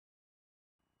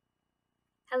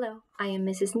Hello, I am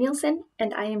Mrs. Nielsen,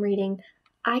 and I am reading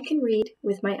I Can Read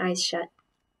with My Eyes Shut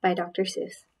by Dr.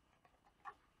 Seuss.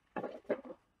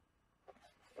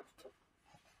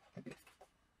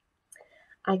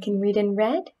 I can read in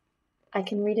red, I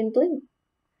can read in blue,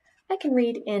 I can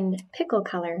read in pickle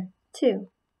color, too.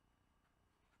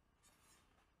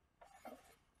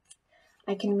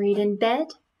 I can read in bed,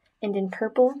 and in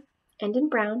purple, and in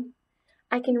brown.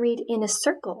 I can read in a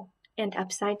circle and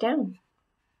upside down.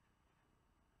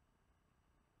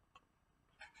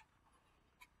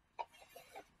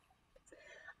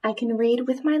 I can read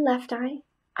with my left eye,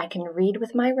 I can read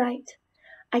with my right.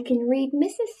 I can read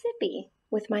Mississippi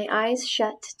with my eyes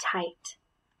shut tight.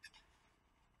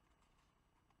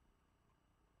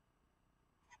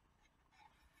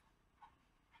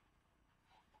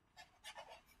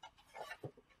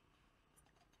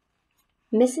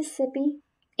 Mississippi,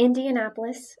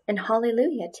 Indianapolis, and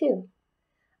Hallelujah, too.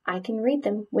 I can read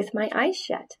them with my eyes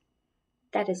shut.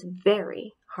 That is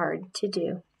very hard to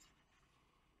do.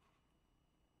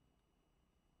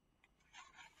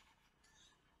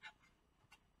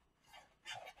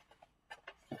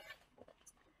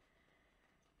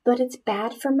 But it's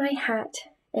bad for my hat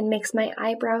and makes my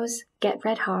eyebrows get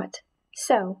red hot.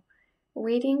 So,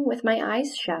 reading with my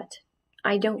eyes shut,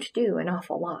 I don't do an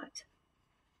awful lot.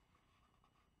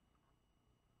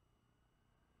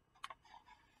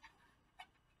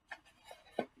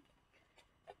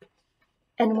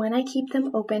 And when I keep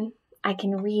them open, I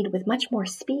can read with much more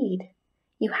speed.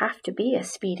 You have to be a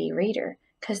speedy reader,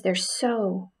 'cause there's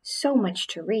so much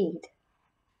to read.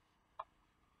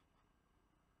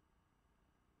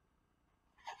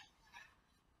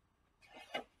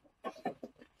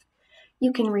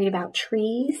 You can read about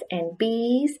trees and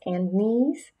bees and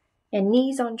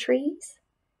knees on trees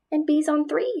and bees on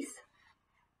threes.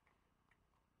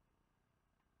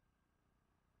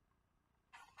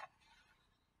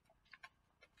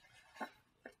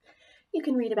 You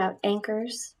can read about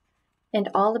anchors and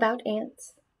all about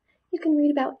ants. You can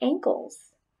read about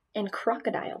ankles and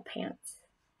crocodile pants.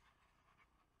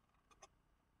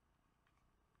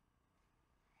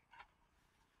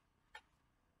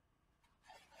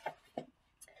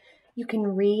 You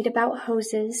can read about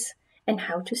hoses and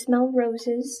how to smell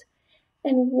roses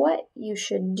and what you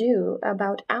should do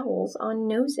about owls on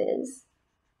noses.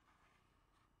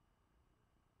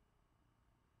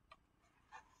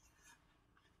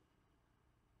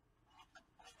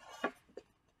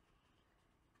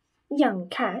 Young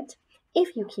cat,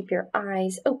 if you keep your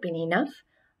eyes open enough,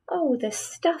 oh, the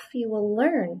stuff you will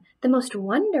learn, the most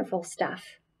wonderful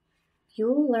stuff.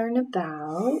 You'll learn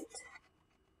about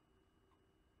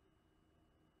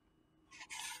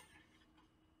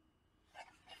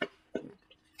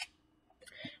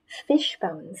fish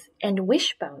bones and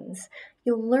wishbones.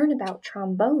 You'll learn about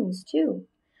trombones, too.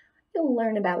 You'll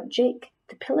learn about Jake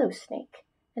the pillow snake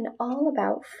and all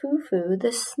about Foo-Foo the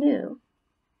snoo.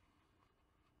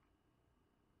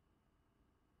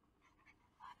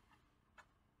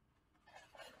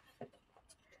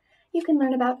 You can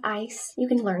learn about ice. You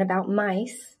can learn about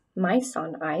mice, mice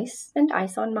on ice, and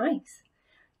ice on mice.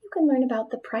 You can learn about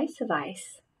the price of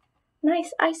ice.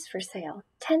 Nice ice for sale,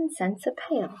 10 cents a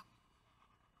pail.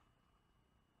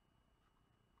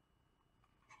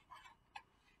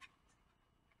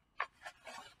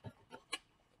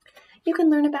 You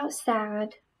can learn about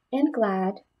sad and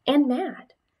glad and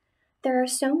mad. There are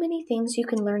so many things you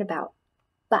can learn about,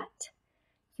 but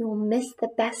you'll miss the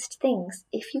best things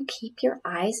if you keep your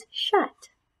eyes shut.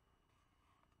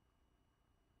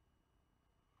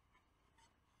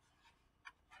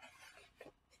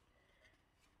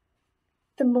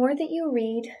 The more that you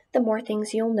read, the more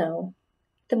things you'll know.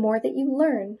 The more that you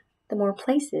learn, the more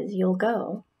places you'll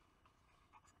go.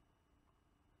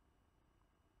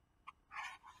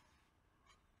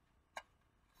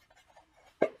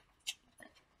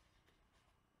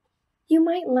 You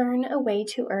might learn a way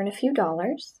to earn a few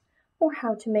dollars, or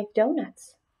how to make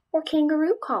donuts, or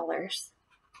kangaroo collars.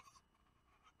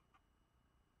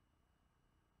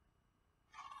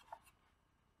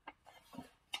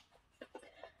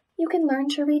 You can learn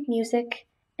to read music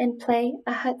and play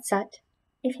a hutzut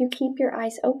if you keep your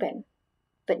eyes open,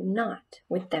 but not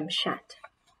with them shut.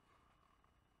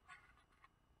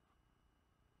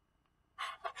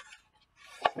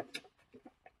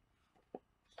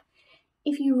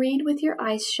 If you read with your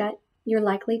eyes shut, you're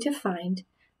likely to find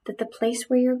that the place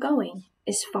where you're going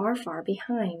is far, far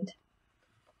behind.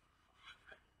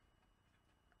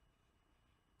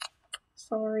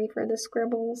 Sorry for the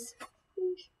scribbles.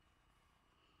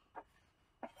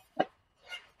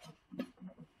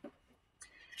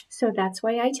 So that's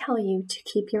why I tell you to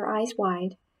keep your eyes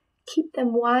wide. Keep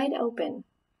them wide open.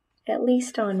 at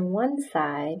least on one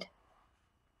side.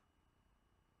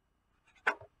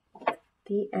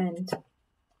 The end.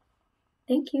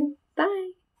 Thank you.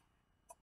 Bye.